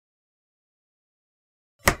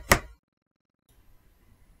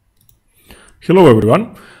Hello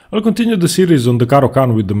everyone, I'll continue the series on the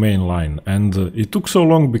Caro-Kann with the main line, and it took so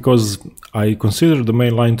long because I consider the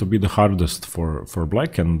main line to be the hardest for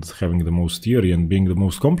black and having the most theory and being the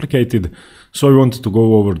most complicated, so I wanted to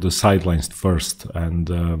go over the sidelines first,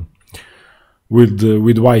 and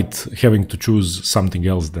with white having to choose something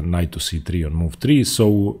else than knight to c3 on move 3,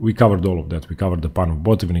 so we covered all of that. We covered the pan of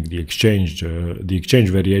Botvinnik, the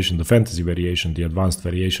exchange variation, the fantasy variation, the advanced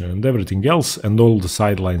variation, and everything else, and all the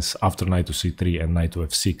sidelines after knight to c3 and knight to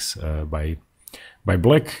f6 by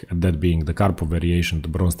black, that being the Karpov variation, the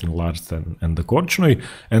Bronstein-Larsen, and the Korchnoi,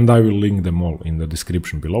 and I will link them all in the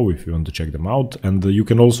description below if you want to check them out. And you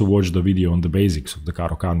can also watch the video on the basics of the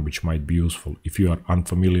Caro-Kann, which might be useful if you are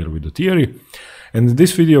unfamiliar with the theory. And in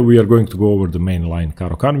this video we are going to go over the main line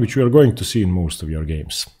Caro-Kann, which we are going to see in most of your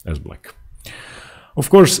games as black.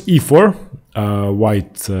 Of course, e4,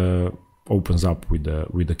 white opens up with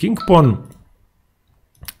the king pawn,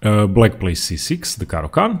 black plays c6, the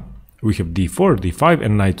Caro-Kann. We have d4, d5,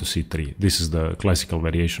 and knight to c3. This is the classical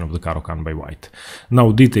variation of the Caro-Kann by white.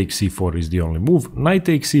 Now d takes c4 is the only move, knight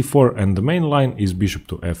takes c4, and the main line is bishop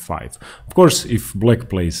to f5. Of course, if black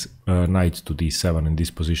plays knight to d7 in this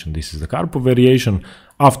position, this is the Karpov variation.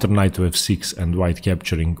 After knight to f6 and white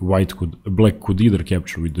capturing, black could either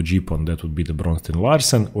capture with the g pawn, that would be the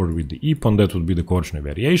Bronstein-Larsen, or with the e pawn, that would be the Korchnoi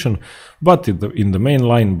variation. But in the main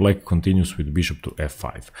line, black continues with bishop to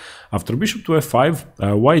f5. After bishop to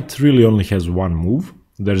f5, white really only has one move.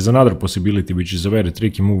 There is another possibility, which is a very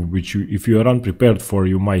tricky move, which if you are unprepared for,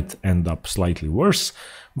 you might end up slightly worse.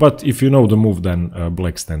 But if you know the move, then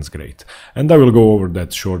black stands great. And I will go over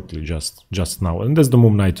that shortly just now. And that's the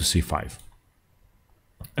move knight to c5.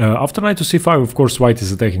 After knight to c5, of course, white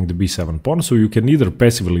is attacking the b7 pawn, so you can either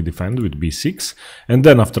passively defend with b6, and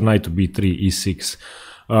then after knight to b3, e6,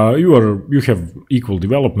 you have equal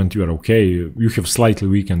development, you are okay, you have slightly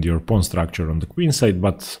weakened your pawn structure on the queen side,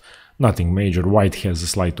 but nothing major. White has a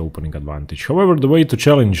slight opening advantage. However, the way to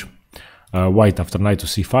challenge white after knight to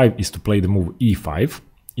c5 is to play the move e5,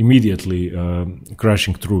 immediately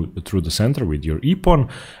crashing through the center with your e pawn,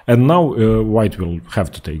 and now white will have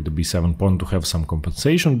to take the b7 pawn to have some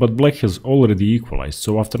compensation, but black has already equalized.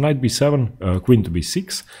 So after knight b7, queen to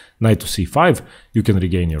b6, knight to c5, you can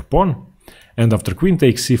regain your pawn. And after queen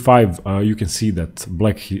takes c5, you can see that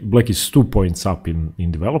black is 2 points up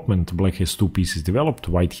in development. Black has 2 pieces developed,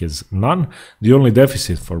 white has none. The only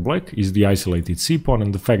deficit for black is the isolated c-pawn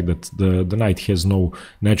and the fact that the knight has no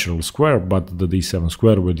natural square, but the d7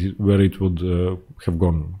 square where it would have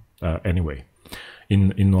gone anyway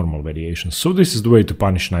in normal variations. So this is the way to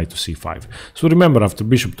punish knight to c5. So remember, after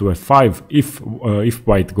bishop to f5, if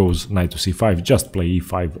white goes knight to c5, just play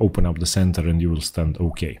e5, open up the center, and you will stand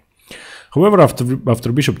okay. However,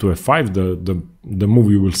 after bishop to f5, the move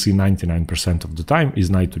you will see 99% of the time is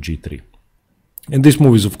knight to g3. And this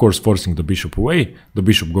move is, of course, forcing the bishop away. The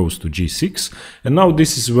bishop goes to g6. And now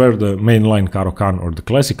this is where the main line Caro-Kann, or the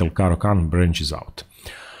classical Caro-Kann, branches out.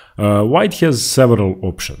 White has several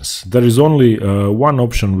options. There is only one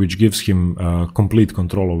option which gives him complete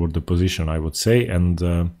control over the position, I would say,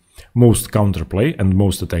 and most counterplay and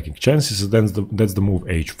most attacking chances. That's the move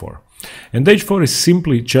h4. And h4 is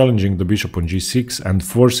simply challenging the bishop on g6 and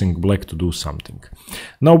forcing black to do something.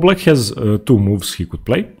 Now black has 2 moves he could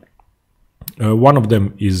play. One of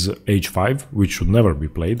them is h5, which should never be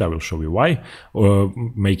played. I will show you why,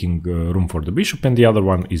 making room for the bishop, and the other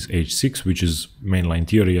one is h6, which is mainline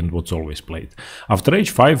theory and what's always played. After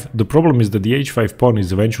h5, the problem is that the h5 pawn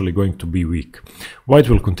is eventually going to be weak. White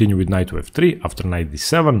will continue with knight to f3, after knight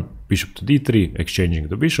d7, bishop to d3, exchanging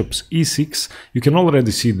the bishops, e6. You can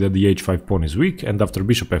already see that the h5 pawn is weak, and after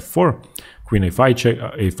bishop f4, queen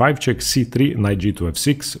a5 check, c3, knight g to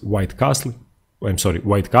f6, white castling,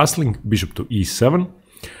 bishop to e7,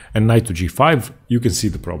 and knight to g5, you can see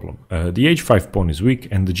the problem. The h5 pawn is weak,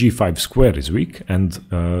 and the g5 square is weak, and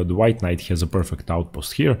the white knight has a perfect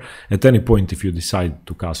outpost here. At any point, if you decide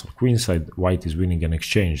to castle queenside, white is winning an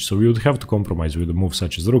exchange. So you would have to compromise with a move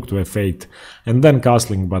such as rook to f8, and then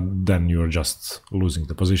castling, but then you're just losing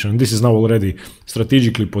the position. And this is now already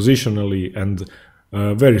strategically, positionally, and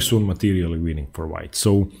very soon materially winning for white.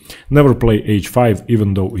 So never play h5,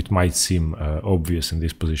 even though it might seem obvious in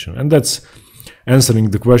this position. And that's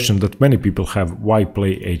answering the question that many people have: why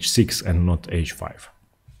play h6 and not h5?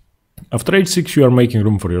 After h6, you are making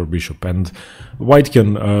room for your bishop, and white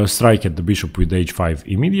can strike at the bishop with h5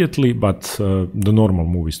 immediately, but the normal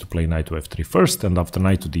move is to play knight to f3 first, and after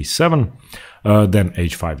knight to d7, then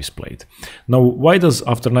h5 is played. Now, why does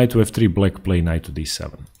after knight to f3 black play knight to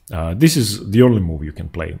d7? This is the only move you can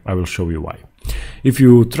play. I will show you why. If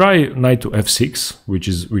you try knight to f6,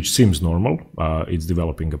 which seems normal, it's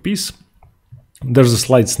developing a piece. there's a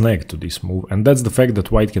slight snag to this move, and that's the fact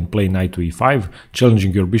that white can play knight to e5,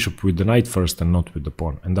 challenging your bishop with the knight first and not with the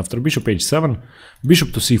pawn. And after bishop h7,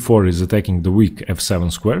 bishop to c4 is attacking the weak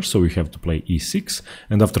f7 square, so we have to play e6.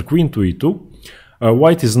 And after queen to e2,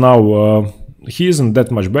 white is now... he isn't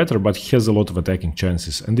that much better, but he has a lot of attacking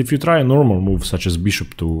chances. And if you try a normal move such as bishop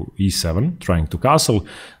to e7, trying to castle,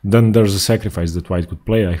 then there's a sacrifice that white could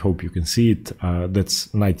play. I hope you can see it.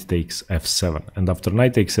 That's knight takes f7. And after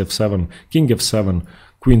knight takes f7, king f7,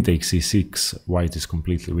 queen takes e6, white is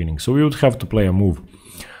completely winning. So we would have to play a move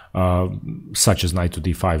such as knight to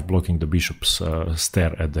d5, blocking the bishop's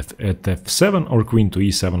stair at f7, or queen to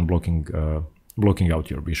e7, blocking out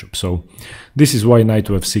your bishop. So this is why knight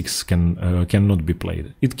to f6 cannot be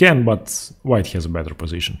played. It can, but white has a better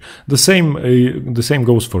position. The same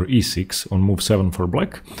goes for e6 on move 7 for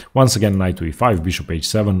black. Once again, knight to e5, bishop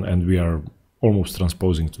h7, and we are almost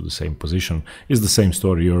transposing to the same position. It's the same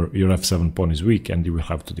story. Your f7 pawn is weak, and you will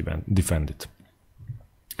have to defend it.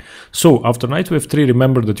 So after knight to f3,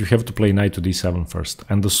 remember that you have to play knight to d7 first,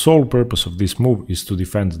 and the sole purpose of this move is to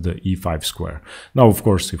defend the e5 square. Now, of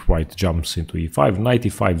course, if white jumps into e5, knight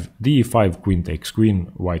e5, d5, queen takes queen,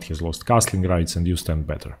 white has lost castling rights and you stand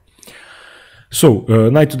better. So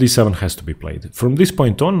knight to d7 has to be played. From this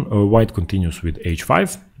point on, white continues with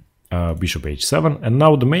h5, bishop h7, and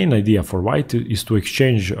now the main idea for white is to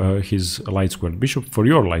exchange his light squared bishop for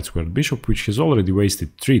your light squared bishop, which has already wasted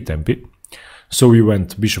 3 tempi. So we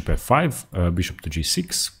went bishop f5, bishop to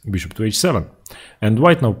g6, bishop to h7. And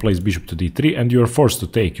white now plays bishop to d3, and you are forced to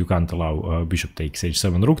take. You can't allow bishop takes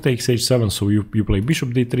h7, rook takes h7, so you play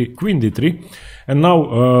bishop d3, queen d3. And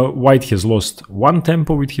now white has lost 1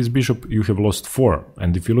 tempo with his bishop, you have lost 4.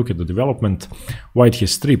 And if you look at the development, white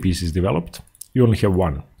has 3 pieces developed, you only have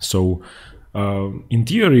 1. So in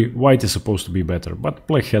theory, white is supposed to be better, but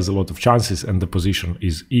black has a lot of chances and the position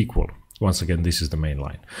is equal. Once again, this is the main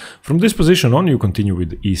line. From this position on, you continue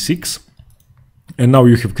with e6. And now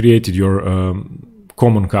you have created your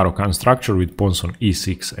common Caro-Kann structure with pawns on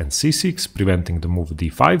e6 and c6, preventing the move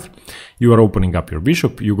d5. You are opening up your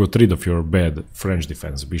bishop. You got rid of your bad French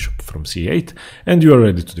defense bishop from c8, and you are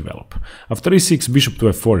ready to develop. After e6, bishop to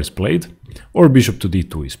f4 is played, or bishop to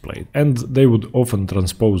d2 is played. And they would often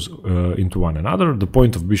transpose into one another. The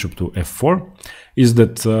point of bishop to f4 is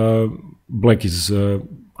that black is...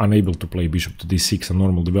 unable to play bishop to d6, a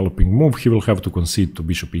normal developing move, he will have to concede to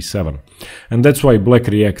bishop e7. And that's why black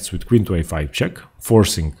reacts with queen to a5 check,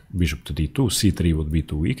 forcing bishop to d2. c3 would be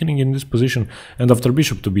too weakening in this position. And after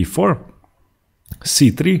bishop to b4,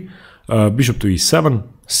 c3, bishop to e7,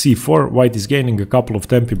 c4, white is gaining a couple of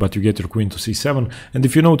tempi, but you get your queen to c7. And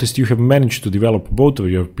if you noticed, you have managed to develop both of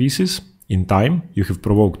your pieces in time. You have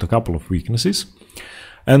provoked a couple of weaknesses.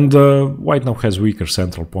 And white now has weaker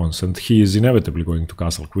central pawns, and he is inevitably going to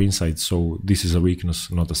castle queenside, so this is a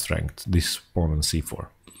weakness, not a strength, this pawn on c4.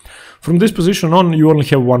 From this position on, you only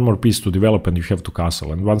have 1 more piece to develop and you have to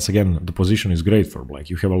castle, and once again, the position is great for black,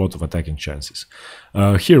 you have a lot of attacking chances.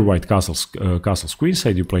 Here white castles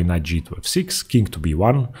queenside, you play knight g to f6, king to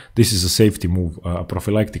b1, this is a safety move, a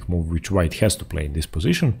prophylactic move which white has to play in this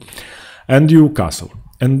position, and you castle.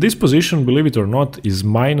 And this position, believe it or not, is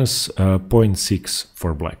minus 0.6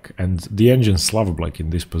 for black. And the engines love black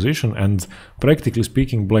in this position. And practically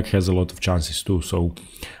speaking, black has a lot of chances too. So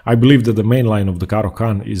I believe that the main line of the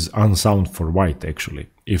Caro-Kann is unsound for white, actually,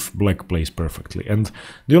 if black plays perfectly. And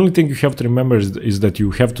the only thing you have to remember is that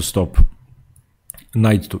you have to stop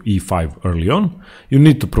knight to e5 early on. You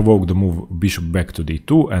need to provoke the move bishop back to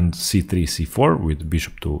d2 and c3, c4 with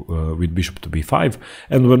bishop to b5.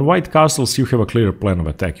 And when white castles, you have a clear plan of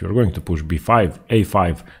attack. You're going to push b5,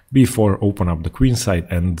 a5, b4, open up the queen side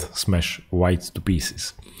and smash white to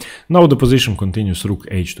pieces. Now the position continues rook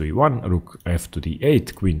h to e1, rook f to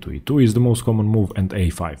d8, queen to e2 is the most common move, and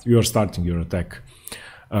a5. You are starting your attack.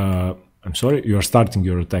 You are starting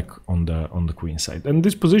your attack on the queen side. And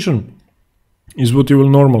this position is what you will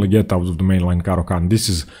normally get out of the mainline Caro-Kann. This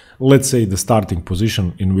is, let's say, the starting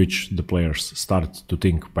position in which the players start to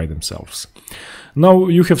think by themselves. Now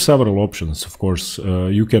you have several options, of course.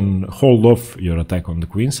 You can hold off your attack on the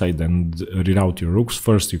queen side and reroute your rooks.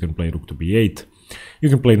 First you can play rook to b8. You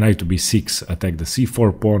can play knight to b6, attack the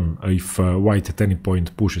c4 pawn. If white at any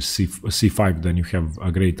point pushes c5, then you have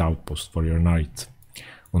a great outpost for your knight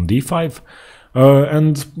on d5.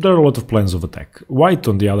 And there are a lot of plans of attack. White,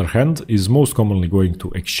 on the other hand, is most commonly going to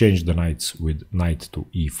exchange the knights with knight to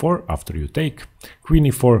e4 after you take, queen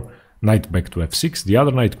e4, knight back to f6, the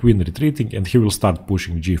other knight queen retreating, and he will start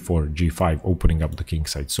pushing g4, g5, opening up the king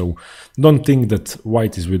side. So don't think that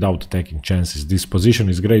white is without attacking chances. This position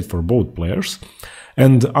is great for both players.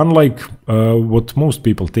 And unlike what most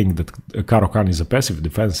people think that Caro-Kann is a passive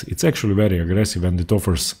defense, it's actually very aggressive, and it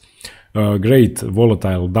offers great,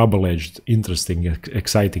 volatile, double-edged, interesting,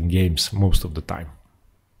 exciting games most of the time.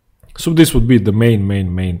 So this would be the main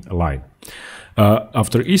line.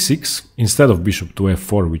 After e6, instead of bishop to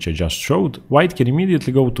f4, which I just showed, white can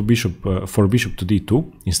immediately go to bishop for bishop to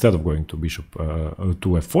d2 instead of going to bishop to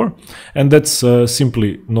f4, and that's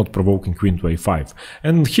simply not provoking queen to a5.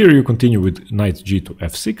 And here you continue with knight g to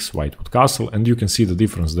f6, white would castle, and you can see the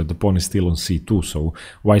difference that the pawn is still on c2, so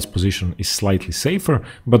white's position is slightly safer,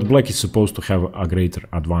 but black is supposed to have a greater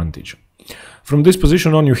advantage. From this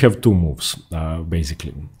position on, you have two moves,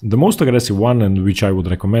 basically. The most aggressive one, and which I would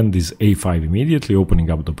recommend, is a5 immediately,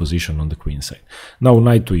 opening up the position on the queen side. Now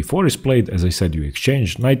knight to e4 is played. As I said, you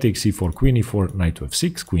exchange knight takes e4, queen e4, knight to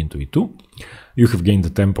f6, queen to e2. You have gained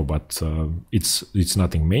the tempo, but it's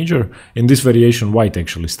nothing major. In this variation, white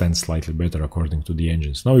actually stands slightly better according to the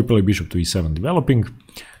engines. Now we play bishop to e7 developing.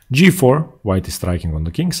 g4, white is striking on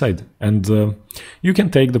the king side, and you can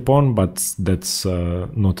take the pawn, but that's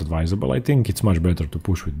not advisable. I think it's much better to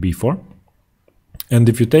push with b4. And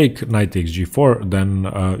if you take knight takes g4,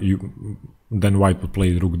 then white would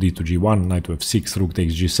play rook d to g1, knight to f6, rook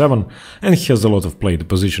takes g7, and he has a lot of play. The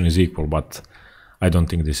position is equal, but I don't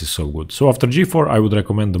think this is so good. So after g4, I would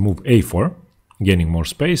recommend the move a4, gaining more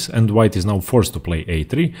space, and white is now forced to play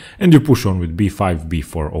a3, and you push on with b5,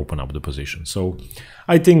 b4, open up the position. So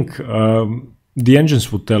I think the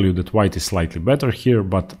engines would tell you that white is slightly better here,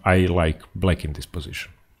 but I like black in this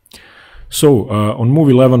position. So on move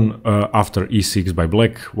 11, after e6 by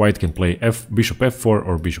black, white can play bishop f4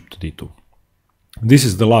 or bishop to d2. This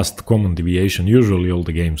is the last common deviation. Usually all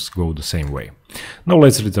the games go the same way. Now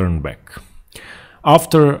let's return back.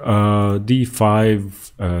 After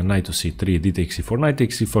d5, knight to c3, d takes c4, knight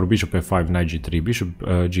takes c4, bishop f5, knight g3, bishop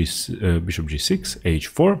g6,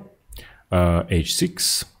 h4,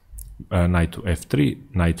 h6, knight to f3,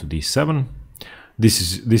 knight to d7.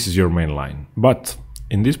 This is your main line. But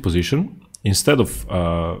in this position, instead of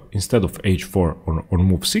h4 on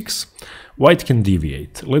move 6, white can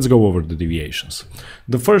deviate. Let's go over the deviations.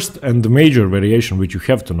 The first and the major variation which you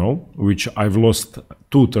have to know, which I've lost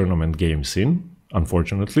 2 tournament games in,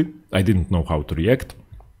 unfortunately, I didn't know how to react,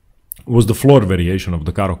 was the floor variation of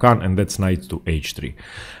the Caro-Kann, and that's knight to h3.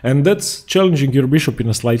 And that's challenging your bishop in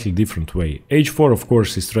a slightly different way. h4, of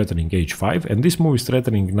course, is threatening h5, and this move is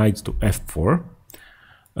threatening knight to f4,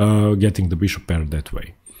 getting the bishop paired that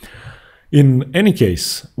way. In any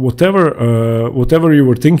case, whatever you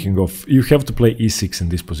were thinking of, you have to play e6 in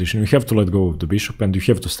this position. You have to let go of the bishop, and you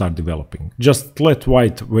have to start developing. Just let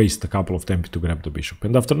white waste a couple of tempi to grab the bishop.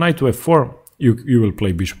 And after knight to f4, you will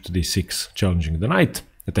play bishop to d6, challenging the knight,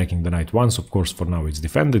 attacking the knight once. Of course, for now it's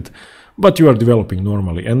defended, but you are developing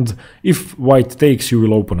normally. And if white takes, you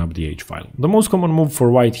will open up the h-file. The most common move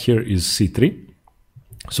for white here is c3,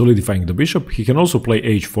 solidifying the bishop. He can also play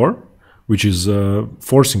h4, which is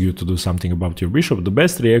forcing you to do something about your bishop. The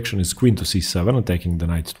best reaction is queen to c7, attacking the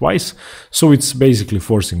knight twice. So it's basically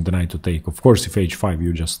forcing the knight to take. Of course, if h5,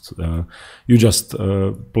 you just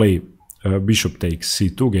play bishop takes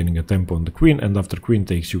c2, gaining a tempo on the queen, and after queen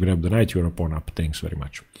takes, you grab the knight, you're a pawn up. Thanks very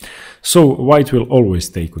much. So white will always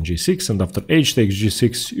take on g6, and after h takes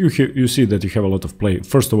g6, you see that you have a lot of play.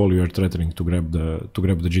 First of all, you are threatening to grab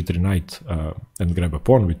the g3 knight and grab a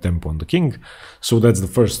pawn with tempo on the king. So that's the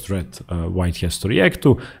first threat white has to react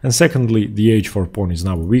to. And secondly, the h4 pawn is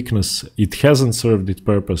now a weakness. It hasn't served its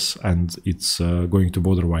purpose, and it's going to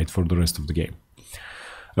bother white for the rest of the game.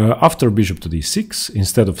 After bishop to d6,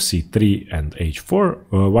 instead of c3 and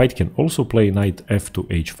h4, white can also play knight f to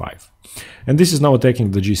h5. And this is now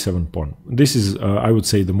attacking the g7 pawn. This is, I would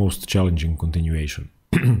say, the most challenging continuation.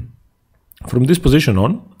 From this position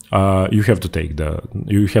on, you have to take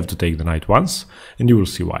the knight once, and you will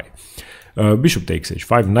see why. Bishop takes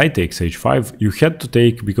h5, knight takes h5. You had to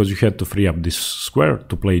take because you had to free up this square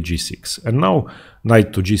to play g6. And now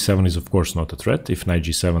knight to g7 is of course not a threat. If knight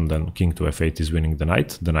g7, then king to f8 is winning the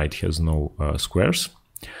knight. The knight has no squares.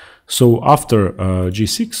 So after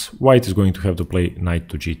g6, white is going to have to play knight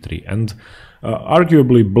to g3. And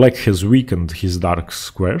arguably black has weakened his dark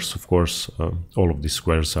squares. Of course, all of these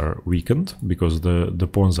squares are weakened because the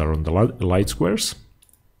pawns are on the light squares.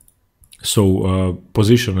 So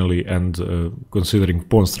positionally and considering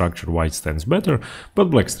pawn structure, white stands better, but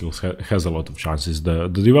black still has a lot of chances. The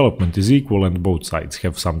development is equal and both sides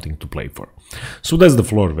have something to play for. So that's the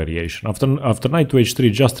floor variation. After knight to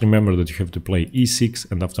h3, just remember that you have to play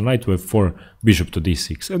e6, and after knight to f4, bishop to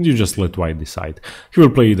d6, and you just let white decide. He will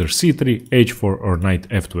play either c3, h4, or knight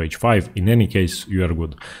f to h5. In any case, you are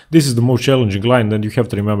good. This is the most challenging line, and you have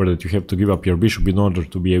to remember that you have to give up your bishop in order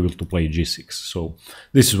to be able to play g6. So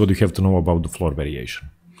this is what you have to know about the floor variation.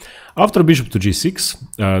 After bishop to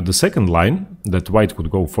g6, the second line that white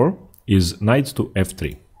could go for is knight to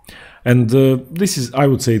f3. And this is, I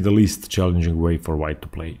would say, the least challenging way for white to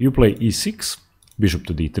play. You play e6, bishop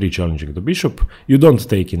to d3, challenging the bishop. You don't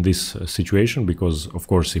take in this situation because, of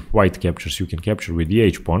course, if white captures, you can capture with the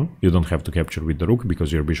h-pawn. You don't have to capture with the rook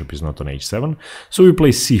because your bishop is not on h7. So you play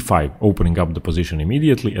c5, opening up the position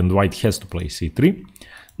immediately, and white has to play c3.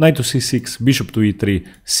 Knight to c6, bishop to e3,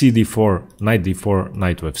 c d4, knight d4,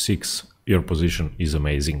 knight to f6. Your position is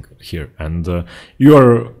amazing here, and you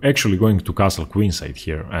are actually going to castle queenside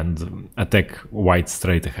here and attack white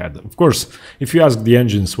straight ahead. Of course, if you ask the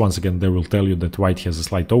engines, once again, they will tell you that white has a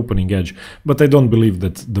slight opening edge, but I don't believe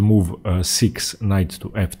that the move 6 knight to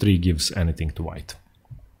f3 gives anything to white.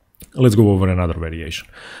 Let's go over another variation.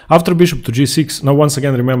 After bishop to g6, now once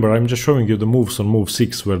again remember, I'm just showing you the moves on move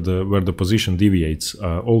 6 where the position deviates.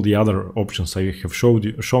 All the other options I have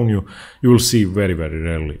shown you, you will see very, very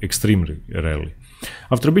rarely, extremely rarely.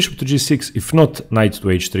 After bishop to g6, if not knight to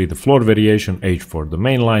h3, the floor variation, h4, the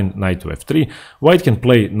main line, knight to f3, white can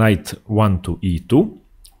play knight 1 to e2.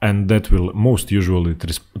 And that will most usually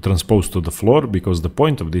transpose to the floor, because the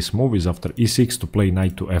point of this move is after e6 to play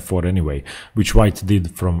knight to f4 anyway, which white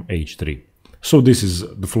did from h3. So this is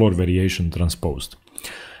the floor variation transposed.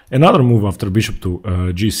 Another move after bishop to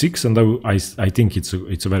g6, and I think it's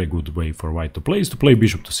a very good way for white to play, is to play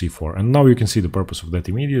bishop to c4. And now you can see the purpose of that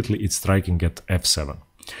immediately. It's striking at f7.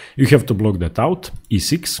 You have to block that out,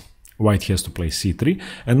 e6. White has to play c3,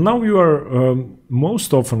 and now you are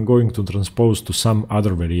most often going to transpose to some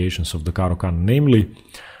other variations of the Caro-Kann, namely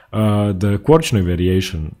the Korchnoi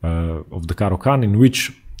variation of the Caro-Kann, in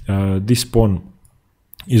which this pawn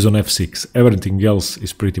is on f6. Everything else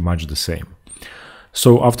is pretty much the same.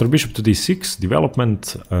 So after bishop to d6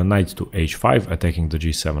 development, knight to h5, attacking the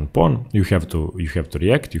g7 pawn, you have to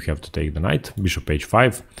react. You have to take the knight, bishop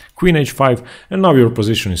h5, queen h5, and now your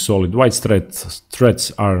position is solid. White's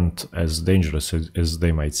threats aren't as dangerous as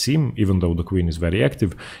they might seem, even though the queen is very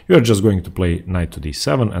active. You are just going to play knight to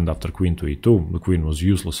d7, and after queen to e2, the queen was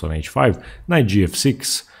useless on h5, knight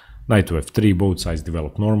gf6, knight to f3, both sides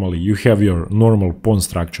develop normally. You have your normal pawn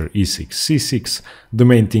structure e6, c6. The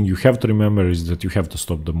main thing you have to remember is that you have to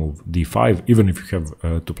stop the move d5, even if you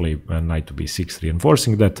have to play knight to b6,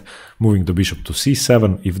 reinforcing that, moving the bishop to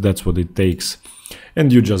c7 if that's what it takes,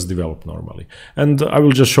 and you just develop normally. And I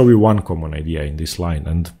will just show you one common idea in this line,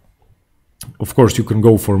 and of course you can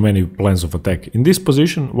go for many plans of attack. In this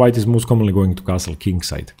position, white is most commonly going to castle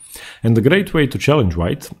kingside. And the great way to challenge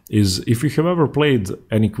white is, if you have ever played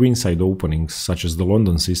any queenside openings, such as the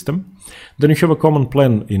London system, then you have a common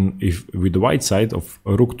plan with the white side of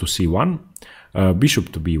rook to c1,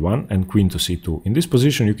 bishop to b1, and queen to c2. In this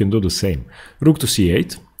position you can do the same. Rook to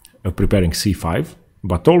c8, preparing c5,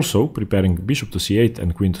 but also preparing bishop to c8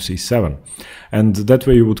 and queen to c7, and that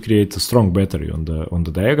way you would create a strong battery on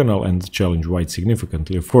the diagonal and challenge white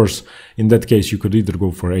significantly. Of course, in that case you could either go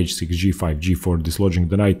for h6, g5, g4, dislodging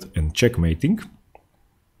the knight and checkmating,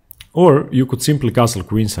 or you could simply castle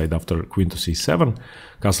queenside after queen to c7,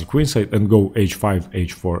 castle queenside, and go h5,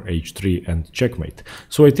 h4, h3 and checkmate.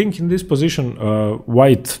 So I think in this position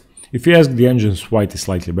white, if you ask the engines, white is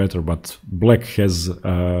slightly better, but black has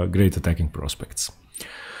great attacking prospects.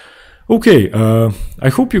 Okay, I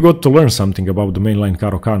hope you got to learn something about the mainline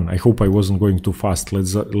Caro-Kann. I hope I wasn't going too fast.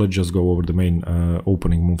 Let's just go over the main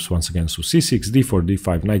opening moves once again. So c6, d4,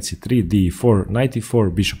 d5, knight c3, d4, knight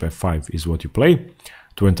e4, bishop f5 is what you play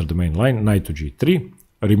to enter the main line. Knight to g3.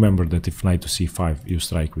 Remember that if knight to c5, you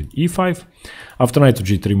strike with e5. After knight to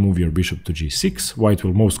g3, move your bishop to g6. White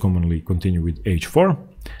will most commonly continue with h4.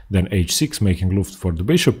 Then h6, making luft for the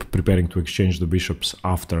bishop, preparing to exchange the bishops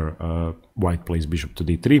after white plays bishop to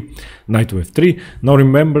d3. Knight to f3. Now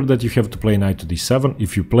remember that you have to play knight to d7.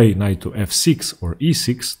 If you play knight to f6 or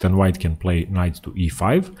e6, then white can play knight to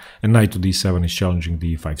e5. And knight to d7 is challenging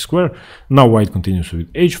the e5 square. Now white continues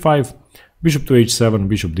with h5. Bishop to h7,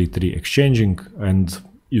 bishop d3 exchanging, and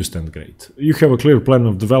you stand great. You have a clear plan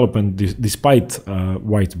of development despite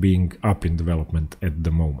white being up in development at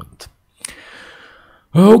the moment.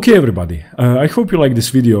 Okay, everybody, I hope you like this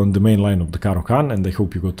video on the main line of the Caro-Kann, and I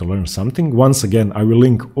hope you got to learn something. Once again, I will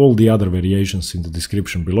link all the other variations in the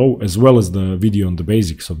description below, as well as the video on the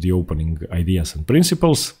basics of the opening ideas and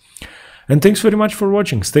principles. And thanks very much for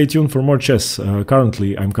watching. Stay tuned for more chess.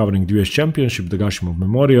 Currently, I'm covering the US Championship, the Gashimov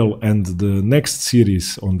Memorial, and the next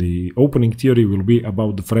series on the opening theory will be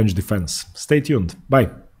about the French defense. Stay tuned. Bye.